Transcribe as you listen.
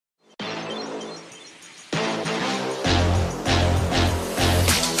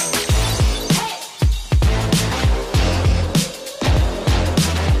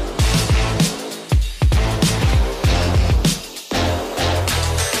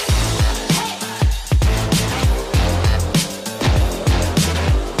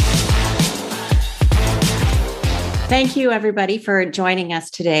Thank you, everybody, for joining us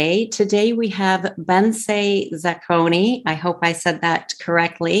today. Today, we have Bence Zákonyi, I hope I said that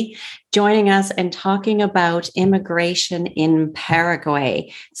correctly, joining us and talking about immigration in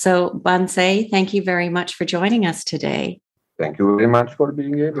Paraguay. So, Bence, thank you very much for joining us today. Thank you very much for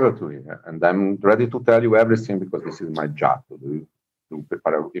being able to here. And I'm ready to tell you everything because this is my job to do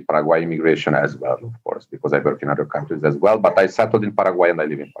Paraguay immigration as well, of course, because I work in other countries as well. But I settled in Paraguay and I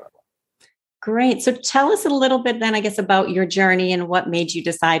live in Paraguay. Great. So tell us a little bit then, I guess, about your journey and what made you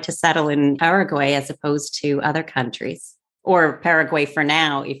decide to settle in Paraguay as opposed to other countries, or Paraguay for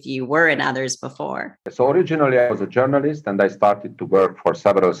now, if you were in others before. So originally I was a journalist and I started to work for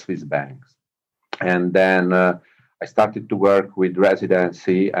several Swiss banks. And then I started to work with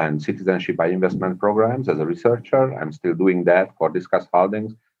residency and citizenship by investment programs as a researcher. I'm still doing that for Discuss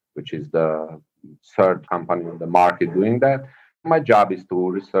Holdings, which is the third company in the market doing that. My job is to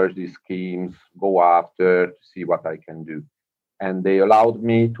research these schemes, go after, to see what I can do. And they allowed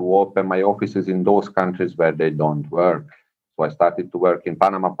me to open my offices in those countries where they don't work. So I started to work in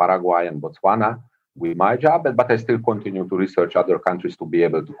Panama, Paraguay, and Botswana with my job, but I still continue to research other countries to be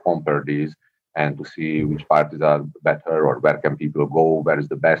able to compare these and to see which parties are better or where can people go, where is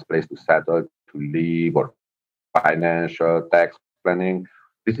the best place to settle, to live, or financial, tax planning.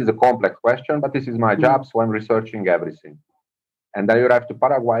 This is a complex question, but this is my job, so I'm researching everything. And I arrived to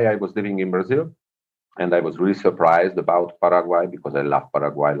Paraguay. I was living in Brazil, and I was really surprised about Paraguay because I love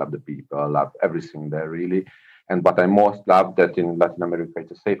Paraguay, I love the people, I love everything there, really. And what I most love that in Latin America,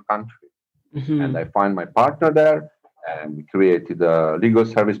 it's a safe country. Mm-hmm. And I find my partner there, and we created a legal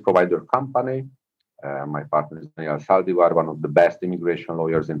service provider company. My partner is Daniel Saldivar, one of the best immigration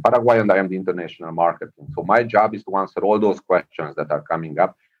lawyers in Paraguay, and I am the international marketing. So my job is to answer all those questions that are coming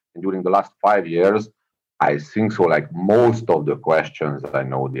up. And during the last 5 years, I think so, like most of the questions, I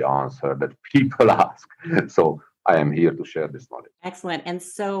know the answer that people ask. So I am here to share this knowledge. Excellent. And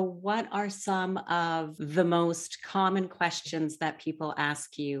so what are some of the most common questions that people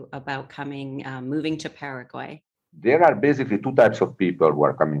ask you about moving to Paraguay? There are basically two types of people who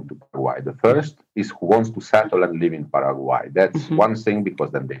are coming to Paraguay. The first is who wants to settle and live in Paraguay. That's one thing,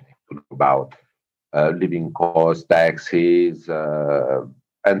 because then they need to know about living costs, taxes,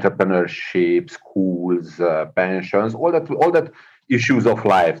 entrepreneurship, schools, pensions, all that issues of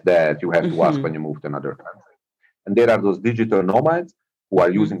life that you have to ask when you move to another country. And there are those digital nomads who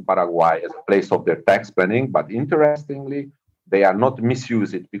are using Paraguay as a place of their tax planning, but interestingly, they are not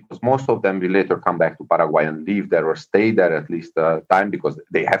misuse it because most of them will later come back to Paraguay and live there or stay there at least a time because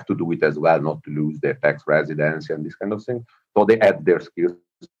they have to do it as well, not to lose their tax residency and this kind of thing. So they add their skills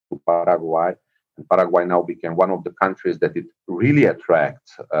to Paraguay. And Paraguay now became one of the countries that it really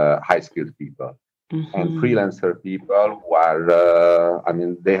attracts high-skilled people and freelancer people who are,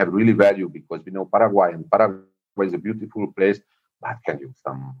 they have really value because we know Paraguay, and Paraguay is a beautiful place, but can use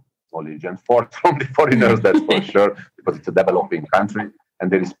some knowledge and force from the foreigners, that's for sure, because it's a developing country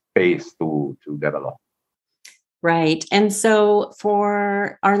and there is space to develop. Right. And so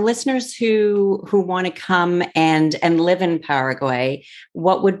for our listeners who want to come and live in Paraguay,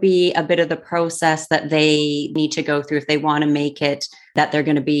 what would be a bit of the process that they need to go through if they want to make it, that they're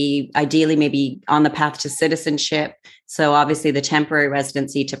going to be ideally maybe on the path to citizenship? So obviously the temporary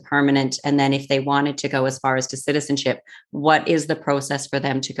residency to permanent. And then if they wanted to go as far as to citizenship, what is the process for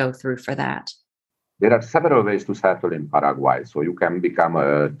them to go through for that? There are several ways to settle in Paraguay. So you can become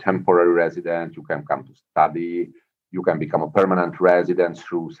a temporary resident, you can come to study, you can become a permanent resident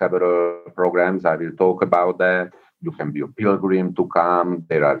through several programs. I will talk about that. You can be a pilgrim to come.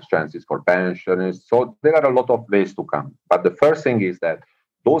 There are chances for pensionists. So there are a lot of ways to come. But the first thing is that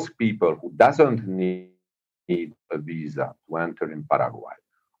those people who doesn't need a visa to enter in Paraguay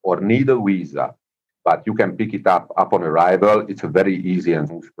or need a visa, but you can pick it up upon arrival. It's a very easy and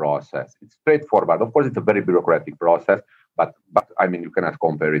smooth process. It's straightforward. Of course, it's a very bureaucratic process, but you cannot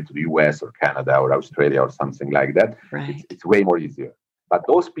compare it to the US or Canada or Australia or something like that. Right. It's way more easier. But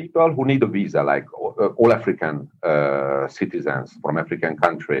those people who need a visa, like all African citizens from African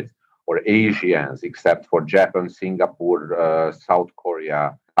countries, or Asians, except for Japan, Singapore, South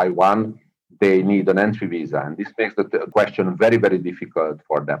Korea, Taiwan, they need an entry visa. And this makes the question very, very difficult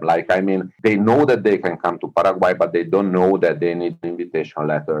for them. They know that they can come to Paraguay, but they don't know that they need an invitation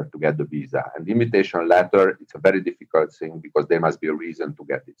letter to get the visa. And the invitation letter, it's a very difficult thing because there must be a reason to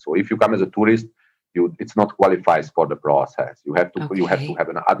get it. So if you come as a tourist, it's not qualifies for the process. You have to have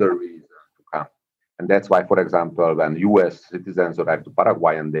another reason to come. And that's why, for example, when US citizens arrive to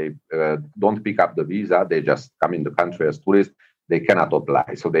Paraguay and they don't pick up the visa, they just come in the country as tourists, they cannot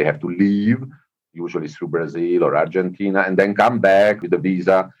apply. So they have to leave, usually through Brazil or Argentina, and then come back with a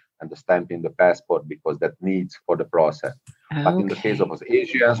visa and the stamp in the passport because that needs for the process. But in the case Okay. of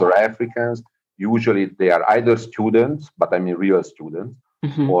Asians or Africans, usually they are either students, but I mean real students,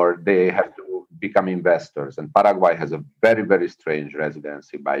 Mhm. or they have to become investors. And Paraguay has a very, very strange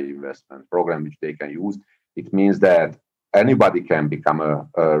residency by investment program which they can use. It means that anybody can become a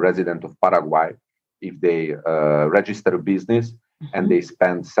resident of Paraguay if they register a business and they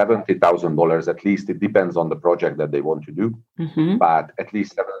spend $70,000 at least. It depends on the project that they want to do, Mhm. but at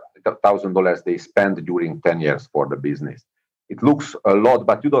least $70,000 they spend during 10 years for the business. It looks a lot,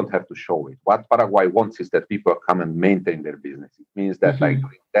 but you don't have to show it. What Paraguay wants is that people come and maintain their business. It means that like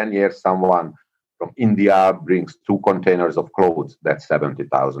during 10 years, someone from India brings 2 containers of clothes. That's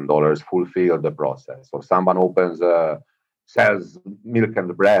 $70,000, fulfill the process. Or someone sells milk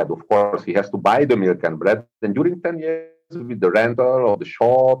and bread. Of course, he has to buy the milk and bread. And during 10 years, with the rental of the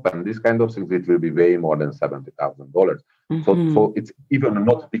shop and this kind of things, it will be way more than $70,000. So it's even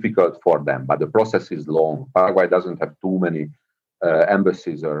not difficult for them, but the process is long. Paraguay doesn't have too many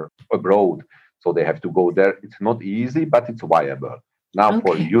embassies or abroad, so they have to go there. It's not easy, but it's viable. Now,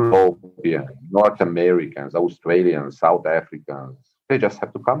 for European, North Americans, Australians, South Africans, they just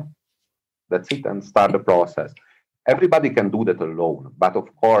have to come. That's it, and start the process. Everybody can do that alone, but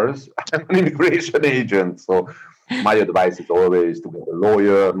of course, I'm an immigration agent, so my advice is always to get a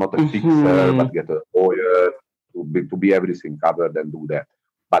lawyer, not a fixer, but get a lawyer to be everything covered and do that.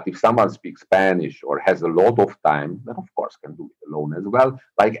 But if someone speaks Spanish or has a lot of time, then of course can do it alone as well,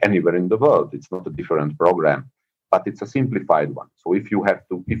 like anywhere in the world. It's not a different program, but it's a simplified one. So if you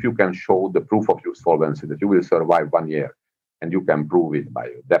can show the proof of your solvency that you will survive 1 year, and you can prove it by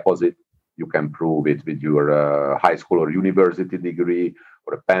a deposit, you can prove it with your high school or university degree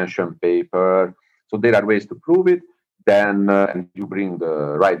or a pension paper. So there are ways to prove it. Then and you bring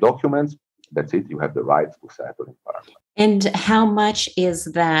the right documents. That's it. You have the right to settle in Paraguay. And how much is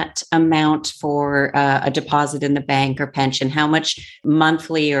that amount for a deposit in the bank or pension? How much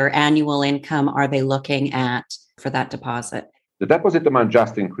monthly or annual income are they looking at for that deposit? The deposit amount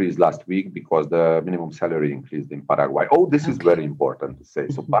just increased last week because the minimum salary increased in Paraguay. Oh, this is very important to say.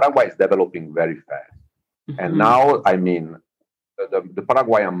 So Paraguay is developing very fast. And now, I mean, the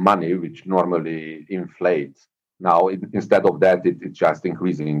Paraguayan money, which normally inflates, now instead of that, it's just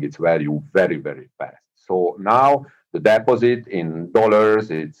increasing its value very, very fast. So now the deposit in dollars,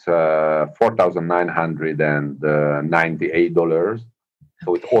 it's $4,998.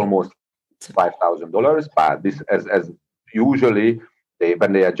 So it's almost $5,000. But this, as usually,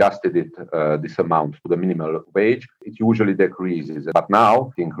 when they adjusted it, this amount to the minimum wage, it usually decreases, but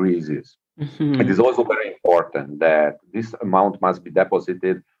now it increases. It is also very important that this amount must be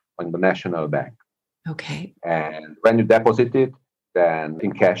deposited on the national bank. Okay. And when you deposit it, then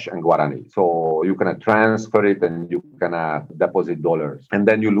in cash and guarani. So you can transfer it and you can deposit dollars. And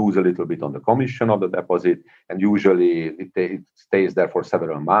then you lose a little bit on the commission of the deposit. And usually it stays there for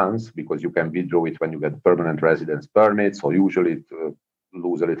several months because you can withdraw it when you get permanent residence permit. So usually it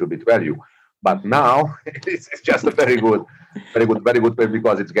lose a little bit value. But now it's just a very good way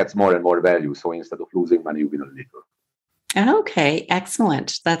because it gets more and more value. So instead of losing money, you win a little. Okay,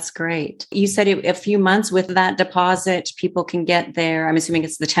 excellent. That's great. You said a few months with that deposit, people can get there. I'm assuming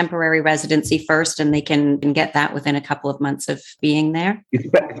it's the temporary residency first, and they can get that within a couple of months of being there. It's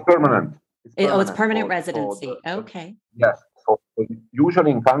permanent. It's permanent residency. Okay. Yes. So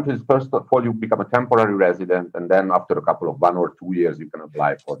usually in countries, first of all, you become a temporary resident, and then after a couple of 1 or 2 years, you can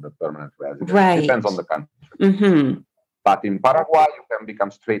apply for the permanent residence. Right. It depends on the country. But in Paraguay, you can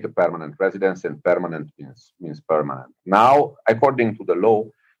become straight a permanent residence, and permanent means permanent. Now, according to the law,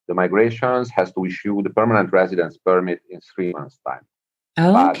 the migrations has to issue the permanent residence permit in 3 months' time.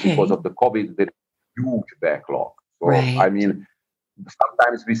 But because of the COVID, there's a huge backlog. So, I mean,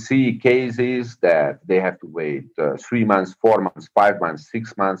 sometimes we see cases that they have to wait 3 months, 4 months, 5 months,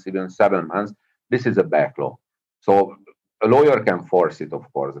 6 months, even 7 months. This is a backlog. So a lawyer can force it,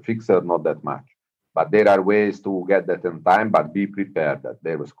 of course. A fixer, not that much. But there are ways to get that in time, but be prepared that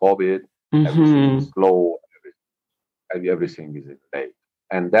there was COVID, everything is slow, everything is late.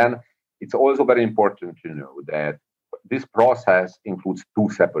 And then it's also very important to know that this process includes 2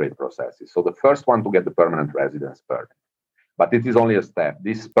 separate processes. So the first one to get the permanent residence permit. But it is only a step.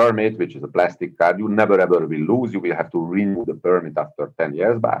 This permit, which is a plastic card, you never ever will lose. You will have to renew the permit after 10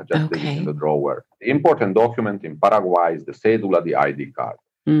 years, but just leave it in the drawer. The important document in Paraguay is the cédula, the ID card.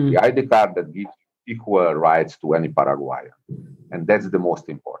 The ID card that gives equal rights to any Paraguayan. And that's the most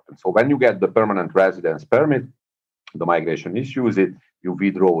important. So when you get the permanent residence permit, the migration issues it, you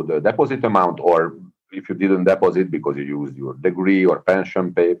withdraw the deposit amount, or if you didn't deposit because you used your degree or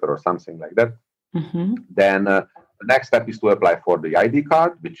pension paper or something like that, then The next step is to apply for the ID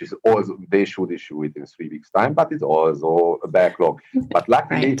card, which is also, they should issue it in 3 weeks' time, but it's also a backlog. But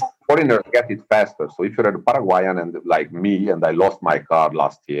luckily, Right. foreigners get it faster. So if you're a Paraguayan and like me, and I lost my card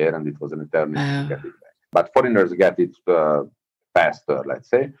last year, and it was an eternity to get it back. But foreigners get it faster, let's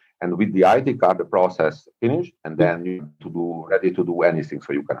say. And with the ID card, the process finished, and then you're ready to do anything.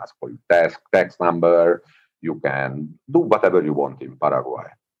 So you can ask for your tax number, you can do whatever you want in Paraguay.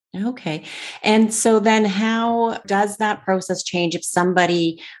 Okay. And so then how does that process change if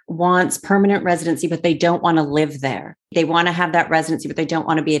somebody wants permanent residency, but they don't want to live there? They want to have that residency, but they don't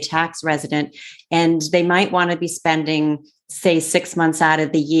want to be a tax resident. And they might want to be spending, say, 6 months out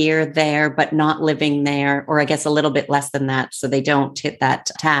of the year there, but not living there, or I guess a little bit less than that, so they don't hit that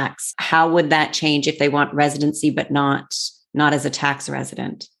tax. How would that change if they want residency, but not as a tax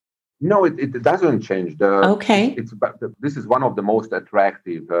resident? No, it doesn't change. Okay. This is one of the most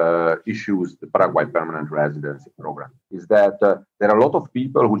attractive issues, the Paraguay permanent residency program, is that there are a lot of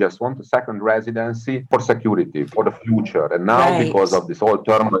people who just want a second residency for security, for the future. And now, because of this whole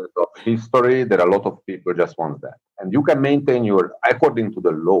turmoil of history, there are a lot of people just want that. And you can maintain according to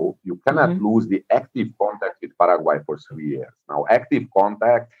the law, you cannot lose the active contact with Paraguay for 3 years. Now, active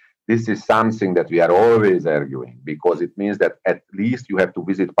contact, this is something that we are always arguing, because it means that at least you have to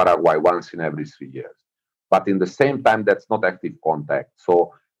visit Paraguay once in every 3 years. But in the same time, that's not active contact.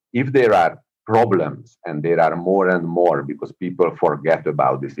 So if there are problems, and there are more and more, because people forget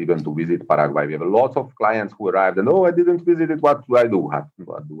about this, even to visit Paraguay, we have lots of clients who arrived and, I didn't visit it. What do I do?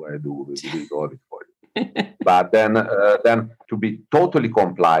 What do I do? We do all it for you. But then to be totally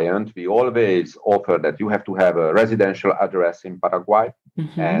compliant, we always offer that you have to have a residential address in Paraguay.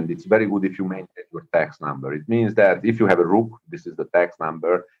 And it's very good if you maintain your tax number. It means that if you have a RUC, this is the tax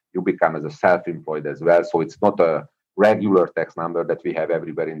number, you become as a self-employed as well. So it's not a regular tax number that we have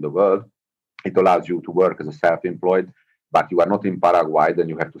everywhere in the world. It allows you to work as a self-employed, but you are not in Paraguay, then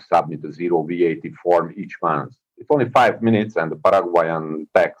you have to submit a zero VAT form each month. It's only 5 minutes, and the Paraguayan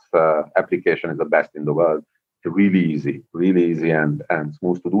tax application is the best in the world. It's really easy and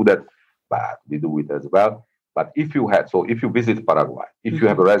smooth to do that, but we do it as well. But if you visit Paraguay, if you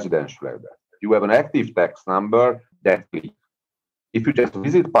have a residential address, you have an active tax number, that's clear. If you just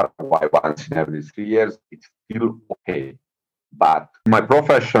visit Paraguay once in every 3 years, it's still okay. But my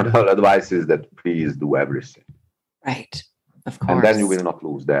professional advice is that please do everything. Right, of course. And then you will not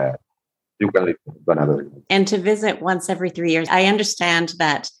lose that. You can live another. And to visit once every 3 years, I understand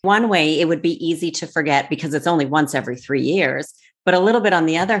that one way it would be easy to forget because it's only once every 3 years. But a little bit on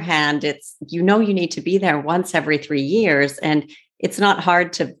the other hand, it's, you need to be there once every 3 years. And it's not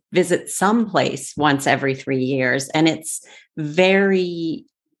hard to visit someplace once every 3 years. And it's very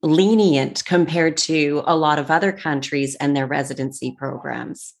lenient compared to a lot of other countries and their residency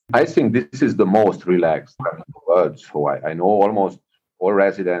programs. I think this is the most relaxed in the world. So I know almost all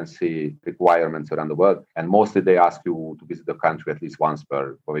residency requirements around the world. And mostly they ask you to visit the country at least once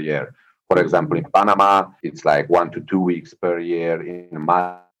per year. For example, in Panama, it's like 1 to 2 weeks per year. In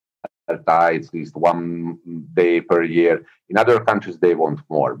Malta, it's at least 1 day per year. In other countries, they want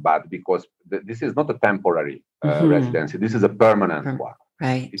more. But because this is not a temporary residency, this is a permanent one.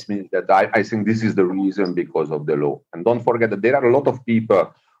 Right. It means that I think this is the reason because of the law. And don't forget that there are a lot of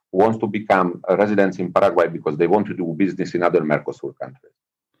people who want to become a resident in Paraguay because they want to do business in other Mercosur countries.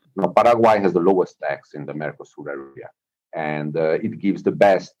 Now, Paraguay has the lowest tax in the Mercosur area. And it gives the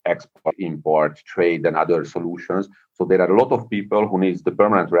best export, import, trade, and other solutions. So there are a lot of people who need the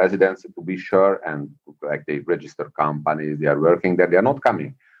permanent residency to be sure, and like they register companies, they are working there, they are not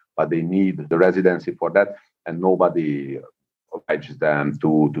coming, but they need the residency for that, and nobody obliges them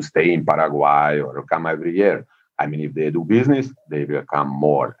to stay in Paraguay or come every year. I mean, if they do business, they will come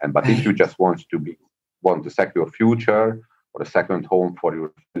more. But if you just want to secure future or a second home for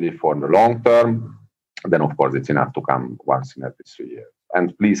your family for the long term, then of course it's enough to come once in every 3 years.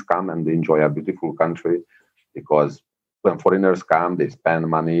 And please come and enjoy a beautiful country, because when foreigners come, they spend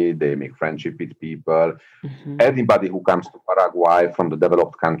money, they make friendship with people. Anybody who comes to Paraguay from the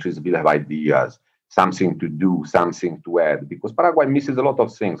developed countries will have ideas, something to do, something to add, because Paraguay misses a lot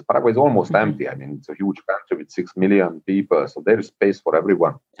of things. Paraguay is almost empty. I mean, it's a huge country with 6 million people, so there is space for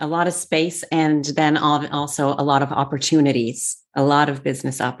everyone. A lot of space, and then also a lot of opportunities, a lot of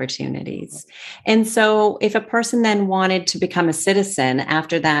business opportunities. And so if a person then wanted to become a citizen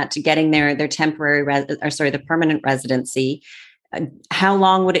after that, getting their the permanent residency, how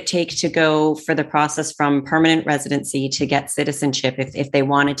long would it take to go for the process from permanent residency to get citizenship if they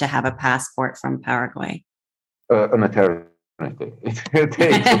wanted to have a passport from Paraguay? An eternity. It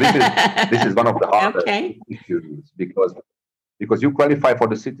takes. So this is one of the hardest issues, because because you qualify for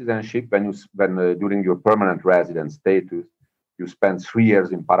the citizenship when during your permanent residence status, you spend 3 years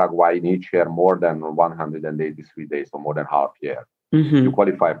in Paraguay in each year more than 183 days, or more than half year. You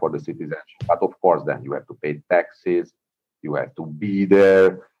qualify for the citizenship. But of course, then you have to pay taxes, you have to be there.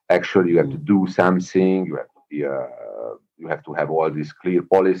 Actually, you have to do something. You have to have all these clear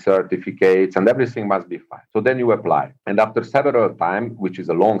policy certificates, and everything must be fine. So then you apply. And after several times, which is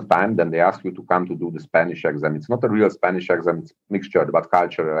a long time, then they ask you to come to do the Spanish exam. It's not a real Spanish exam, it's mixture, but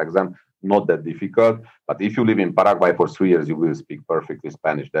cultural exam, not that difficult. But if you live in Paraguay for 3 years, you will speak perfectly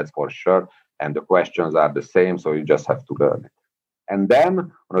Spanish, that's for sure. And the questions are the same, so you just have to learn it. And then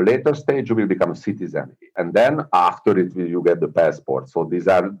on a later stage, you will become a citizen. And then after it, you get the passport. So these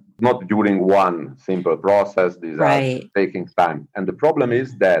are not during one simple process. These are taking time. And the problem is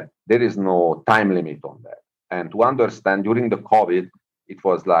that there is no time limit on that. And to understand, during the COVID, it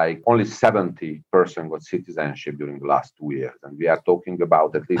was like only 70% got citizenship during the last 2 years. And we are talking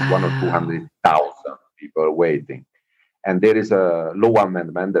about at least 1 or 200,000 people waiting. And there is a law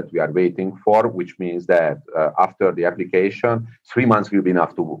amendment that we are waiting for, which means that after the application, 3 months will be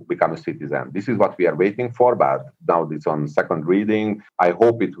enough to become a citizen. This is what we are waiting for, but now it's on second reading. I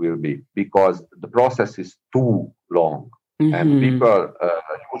hope it will be, because the process is too long. And people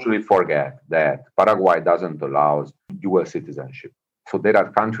usually forget that Paraguay doesn't allow dual citizenship. So there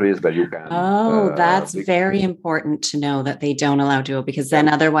are countries where you can... that's very important to know that they don't allow dual, because then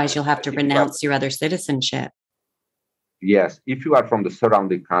otherwise you'll have to renounce your other citizenship. Yes, if you are from the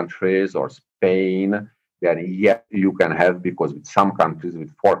surrounding countries or Spain, then you can have, because with some countries,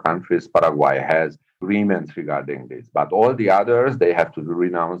 with 4 countries, Paraguay has agreements regarding this. But all the others, they have to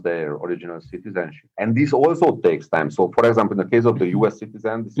renounce their original citizenship. And this also takes time. So, for example, in the case of the US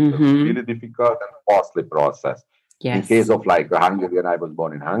citizen, this is a really difficult and costly process. Yes. In case of like Hungarian, I was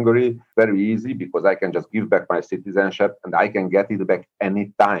born in Hungary, very easy, because I can just give back my citizenship and I can get it back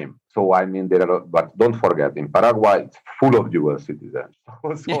anytime. So, I mean, but don't forget, in Paraguay, it's full of dual citizens.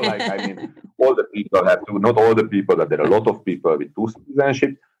 So, like, I mean, all the people have to, not all the people, but there are a lot of people with 2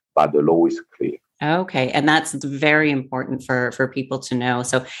 citizenships, but the law is clear. Okay. And that's very important for people to know.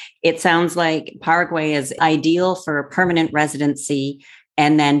 So it sounds like Paraguay is ideal for permanent residency.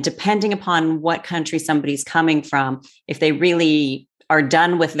 And then depending upon what country somebody's coming from, if they really are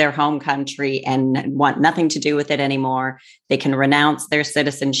done with their home country and want nothing to do with it anymore, they can renounce their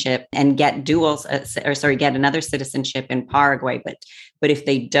citizenship and get get another citizenship in Paraguay. But if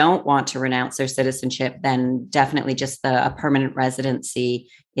they don't want to renounce their citizenship, then definitely just a permanent residency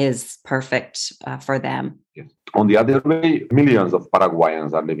is perfect for them. Yes. On the other way, millions of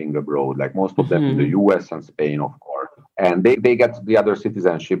Paraguayans are living abroad, like most of them in the US and Spain, of course. And they get the other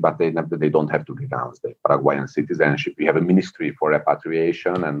citizenship, but they don't have to renounce the Paraguayan citizenship. We have a ministry for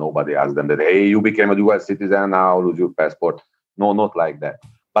repatriation, and nobody asks them that, hey, you became a dual citizen, now lose your passport. No, not like that.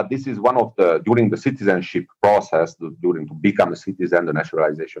 But this is one of during the citizenship process, during to become a citizen, the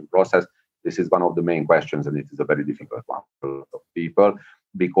naturalization process, this is one of the main questions, and it is a very difficult one for a lot of people,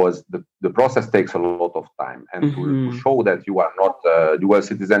 because the process takes a lot of time. And to show that you are not a dual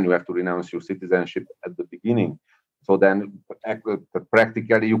citizen, you have to renounce your citizenship at the beginning. So then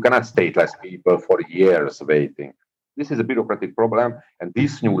practically you cannot stateless people for years waiting. This is a bureaucratic problem, and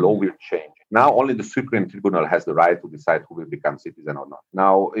this new law will change. Now only the Supreme Tribunal has the right to decide who will become citizen or not.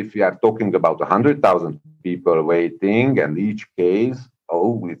 Now, if we are talking about 100,000 people waiting, and each case,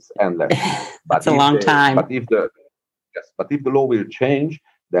 it's endless. That's a long time. But if the law will change,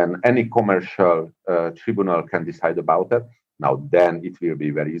 then any commercial tribunal can decide about it. Now, then it will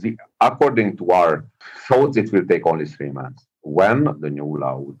be very easy. According to our thoughts, it will take only 3 months when the new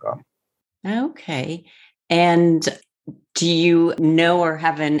law will come. Okay. And do you know or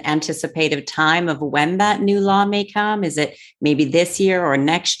have an anticipated time of when that new law may come? Is it maybe this year or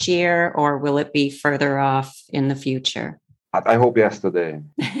next year, or will it be further off in the future? I hope yesterday,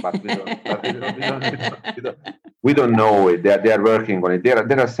 but we don't know it. They are working on it.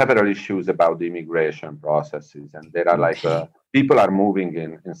 There are several issues about the immigration processes, and there are like people are moving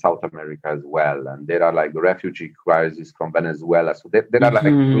in South America as well, and there are like the refugee crisis from Venezuela. So there are like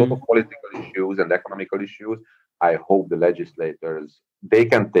a lot of political issues and economical issues. I hope the legislators, they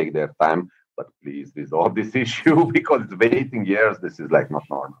can take their time, but please resolve this issue, because waiting years, this is like not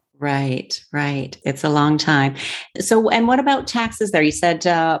normal. Right. It's a long time. So, and what about taxes there? You said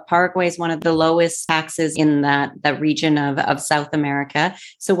Paraguay is one of the lowest taxes in that region of South America.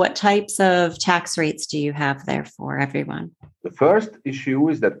 So what types of tax rates do you have there for everyone? The first issue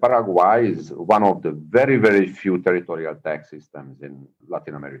is that Paraguay is one of the very, very few territorial tax systems in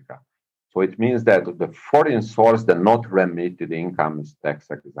Latin America. So it means that the foreign source, the not remitted income, is tax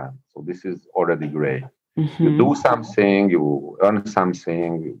exempt. So this is already great. You do something, you earn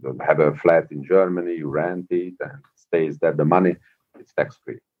something, you have a flat in Germany, you rent it, and it stays there. The money, it's tax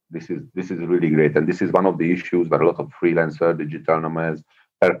free. This is really great, and this is one of the issues where a lot of freelancers, digital nomads,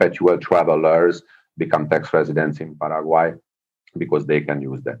 perpetual travelers become tax residents in Paraguay because they can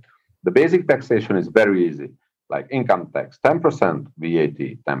use that. The basic taxation is very easy, like income tax, 10%,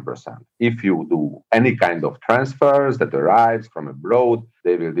 VAT, 10%. If you do any kind of transfers that arrives from abroad,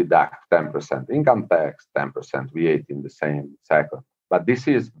 they will deduct 10% income tax, 10% VAT in the same second. But this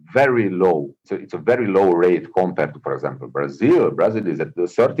is very low. So it's a very low rate compared to, for example, Brazil. Brazil is at the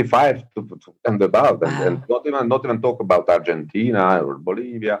 35 and above, and not even talk about Argentina or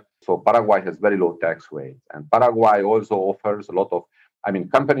Bolivia. So Paraguay has very low tax rates, and Paraguay also offers a lot of.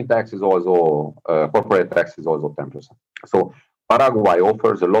 Company tax is also corporate tax is also 10%. So Paraguay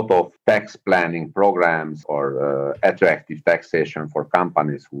offers a lot of tax planning programs or attractive taxation for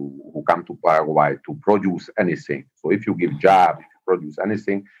companies who come to Paraguay to produce anything. So if you give job, if you produce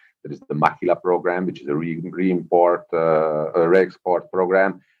anything, there is the Maquila program, which is a re-import, re-export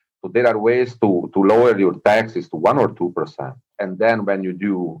program. So there are ways to lower your taxes to 1 or 2%. And then when you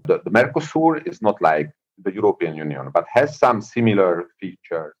do, the Mercosur is not like the European Union, but has some similar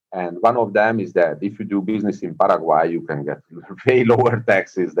features. And one of them is that if you do business in Paraguay, you can get way lower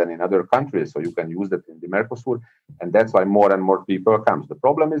taxes than in other countries. So you can use that in the Mercosur. And that's why more and more people come. The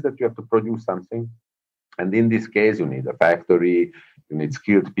problem is that you have to produce something. And in this case, you need a factory, you need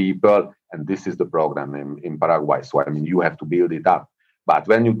skilled people. And this is the program in Paraguay. So, you have to build it up. But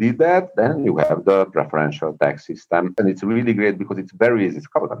when you did that, then you have the preferential tax system. And it's really great because it's very easy. It's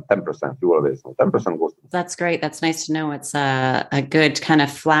covered on 10%. You always know 10% goes to. That's great. That's nice to know. It's a good kind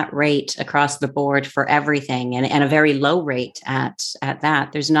of flat rate across the board for everything, and a very low rate at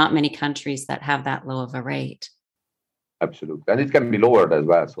that. There's not many countries that have that low of a rate. Absolutely. And it can be lowered as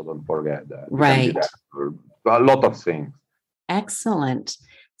well. So don't forget that. Right. A lot of things. Excellent.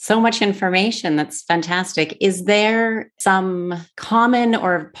 So much information. That's fantastic. Is there some common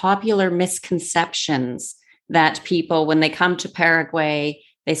or popular misconceptions that people, when they come to Paraguay,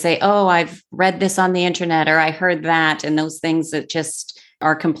 they say, oh, I've read this on the internet, or I heard that, and those things that just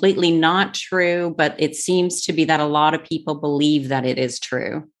are completely not true, but it seems to be that a lot of people believe that it is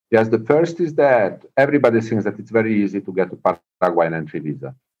true? Yes, the first is that everybody thinks that it's very easy to get a Paraguayan entry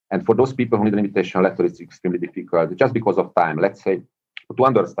visa. And for those people who need an invitation letter, it's extremely difficult just because of time. Let's say, to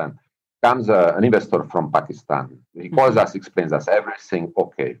understand, comes an investor from Pakistan. He calls us, explains us everything.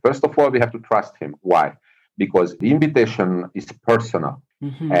 Okay, first of all, we have to trust him. Why? Because the invitation is personal.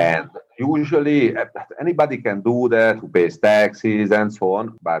 And usually anybody can do that, who pays taxes and so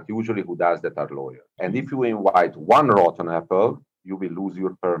on, but usually who does that are lawyers. And if you invite one rotten apple, you will lose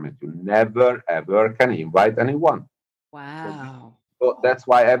your permit. You never, ever can invite anyone. Wow. So that's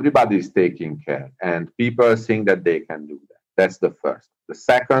why everybody is taking care. And people think that they can do that. That's the first. The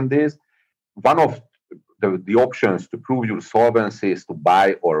second is one of the options to prove your solvency is to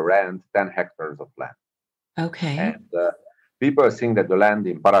buy or rent 10 hectares of land. Okay. And people think that the land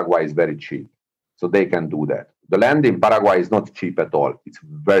in Paraguay is very cheap, so they can do that. The land in Paraguay is not cheap at all. It's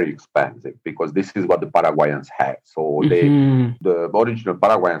very expensive because this is what the Paraguayans have. So the original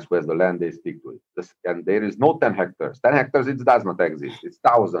Paraguayans who has the land, they stick to it. And there is no 10 hectares. 10 hectares, it does not exist. It's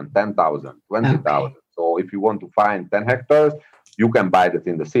 1,000, 10,000, 20,000. Okay. So if you want to find 10 hectares, you can buy that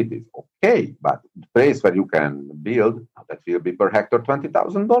in the cities. Okay, but the place where you can build, that will be per hectare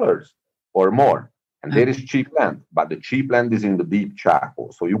 $20,000 or more. And there is cheap land, but the cheap land is in the deep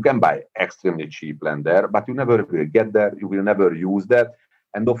Chaco. So you can buy extremely cheap land there, but you never will get there. You will never use that.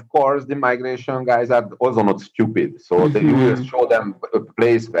 And of course, the migration guys are also not stupid. So you will show them a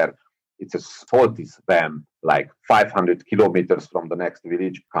place where it's a salty swamp, like 500 kilometers from the next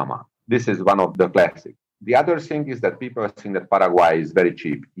village. Come on. This is one of the classics. The other thing is that people think that Paraguay is very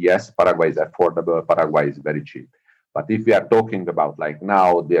cheap. Yes, Paraguay is affordable. Paraguay is very cheap. But if we are talking about like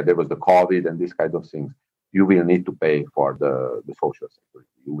now, there was the COVID and these kind of things, you will need to pay for the social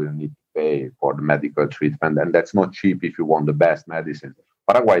security. You will need to pay for the medical treatment. And that's not cheap if you want the best medicine.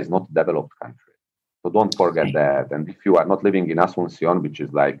 Paraguay is not a developed country. So don't forget that. And if you are not living in Asunción, which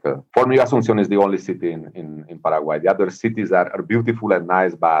is like, for me, Asunción is the only city in Paraguay. The other cities are beautiful and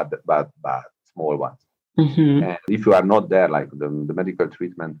nice, but small ones. And if you are not there, like the medical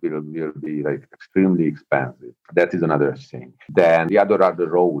treatment will be like extremely expensive. That is another thing. Then the other are the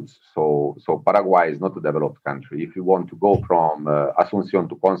roads. So Paraguay is not a developed country. If you want to go from Asunción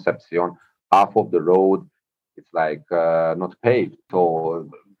to Concepcion, half of the road, it's like not paved. So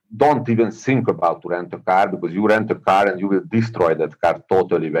don't even think about to rent a car, because you rent a car and you will destroy that car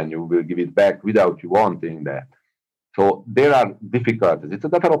totally when you will give it back without you wanting that. So there are difficulties. It's a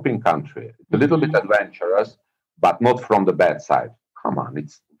developing country. It's a little bit adventurous, but not from the bad side. Come on,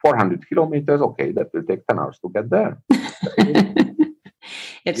 it's 400 kilometers. Okay, that will take 10 hours to get there.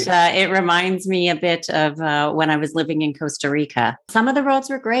 It reminds me a bit of when I was living in Costa Rica. Some of the roads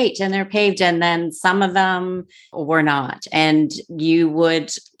were great and they're paved, and then some of them were not. And you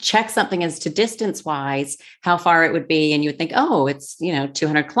would check something as to distance wise, how far it would be. And you would think, oh, it's,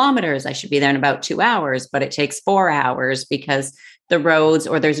 200 kilometers. I should be there in about 2 hours, but it takes 4 hours because the roads,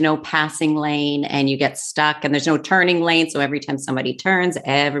 or there's no passing lane and you get stuck and there's no turning lane. So every time somebody turns,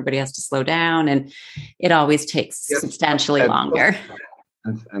 everybody has to slow down, and it always takes substantially longer.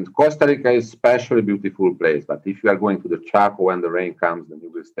 And Costa Rica is especially beautiful place. But if you are going to the Chaco when the rain comes, then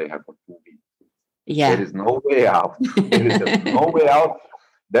you will stay here for 2 weeks. Yeah. There is no way out. There is no way out.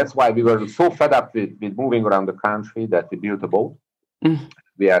 That's why we were so fed up with moving around the country that we built a boat.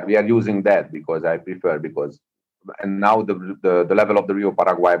 We are using that because I prefer, and now the level of the Rio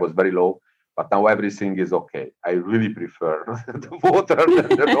Paraguay was very low, but now everything is okay. I really prefer the water than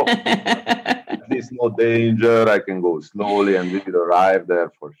the road. There's no danger. I can go slowly and we will arrive there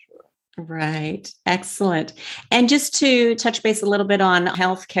for sure. Right. Excellent. And just to touch base a little bit on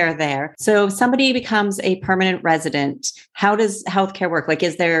healthcare there. So if somebody becomes a permanent resident, how does healthcare work? Like,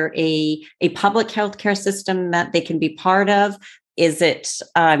 is there a public healthcare system that they can be part of? Is it,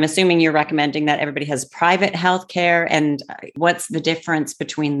 I'm assuming you're recommending that everybody has private healthcare, and what's the difference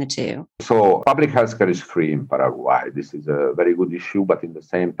between the two? So public healthcare is free in Paraguay. This is a very good issue, but in the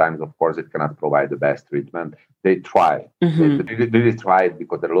same time, of course, it cannot provide the best treatment. They try. They really try it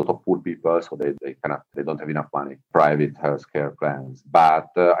because there are a lot of poor people, so they don't have enough money. Private healthcare plans. But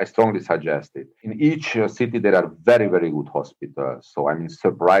I strongly suggest it. In each city, there are very, very good hospitals. So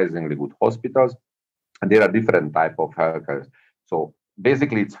surprisingly good hospitals. And there are different type of healthcare. So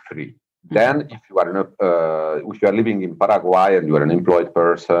basically, it's free. Then, if you are living in Paraguay and you are an employed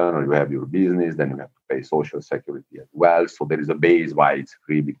person or you have your business, then you have to pay social security as well. So there is a base why it's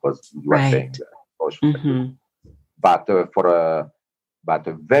free, because you are paying the social security. But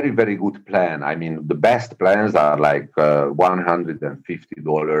a very, very good plan. The best plans are like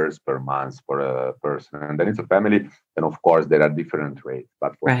 $150 per month for a person. And then it's a family. And of course, there are different rates.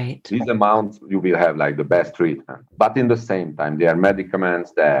 But for these amounts, you will have like the best treatment. But in the same time, there are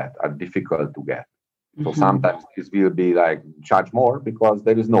medicaments that are difficult to get. So sometimes this will be like charge more because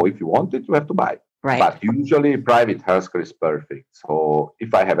there is if you want it, you have to buy. Right. But usually private healthcare is perfect. So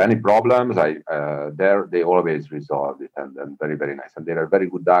if I have any problems, they always resolve it, and very, very nice. And there are very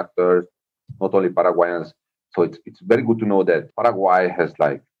good doctors, not only Paraguayans. So it's very good to know that Paraguay has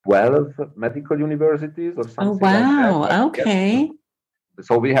like 12 medical universities or something. Oh, wow. Like that. Okay.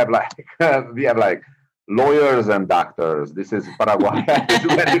 So we have like lawyers and doctors. This is Paraguay. It's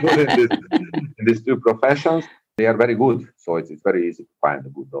very good in these two professions. They are very good. So it's very easy to find a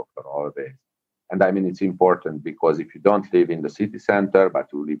good doctor always. And it's important because if you don't live in the city center, but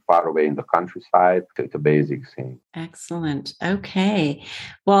you live far away in the countryside, it's a basic thing. Excellent. Okay.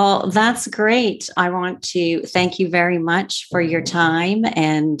 Well, that's great. I want to thank you very much for your time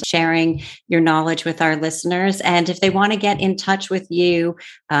and sharing your knowledge with our listeners. And if they want to get in touch with you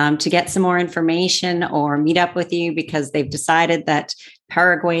to get some more information or meet up with you because they've decided that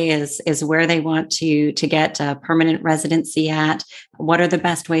Paraguay is where they want to get a permanent residency at, what are the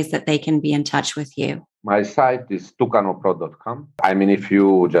best ways that they can be in touch with you? My site is tucanopro.com. If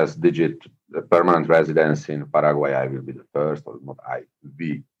you just digit permanent residency in Paraguay, I will be the first, or not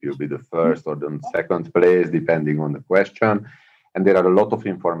we will be the first or the second place, depending on the question. And there are a lot of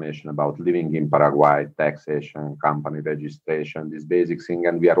information about living in Paraguay, taxation, company registration, this basic thing.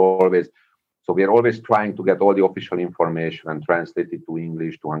 And we are always trying to get all the official information and translate it to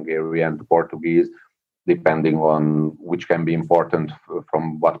English, to Hungarian, to Portuguese, depending on which can be important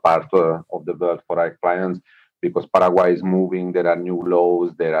from what part of the world for our clients. Because Paraguay is moving, there are new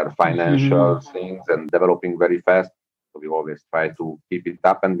laws, there are financial things and developing very fast. So we always try to keep it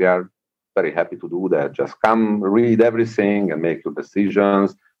up, and we are very happy to do that. Just come, read everything and make your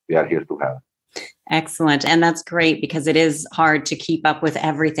decisions. We are here to help. Excellent. And that's great because it is hard to keep up with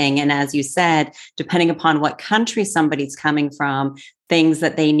everything. And as you said, depending upon what country somebody's coming from, things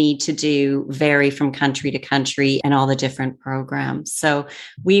that they need to do vary from country to country and all the different programs. So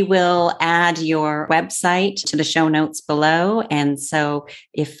we will add your website to the show notes below. And so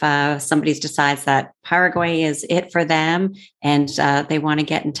if somebody decides that Paraguay is it for them and they want to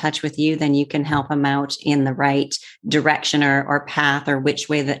get in touch with you, then you can help them out in the right direction or path or which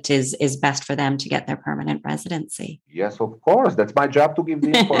way that is best for them to get their permanent residency. Yes, of course. That's my job to give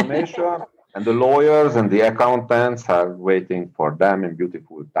the information. And the lawyers and the accountants are waiting for them in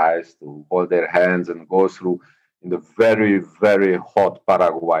beautiful ties to hold their hands and go through in the very, very hot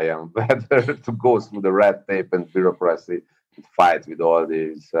Paraguayan weather to go through the red tape and bureaucracy and fight with all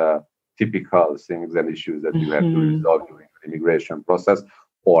these typical things and issues that you have to resolve during the immigration process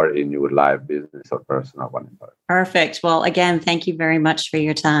or in your life, business, or personal one. Perfect. Well, again, thank you very much for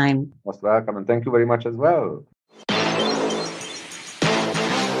your time. Most welcome, and thank you very much as well.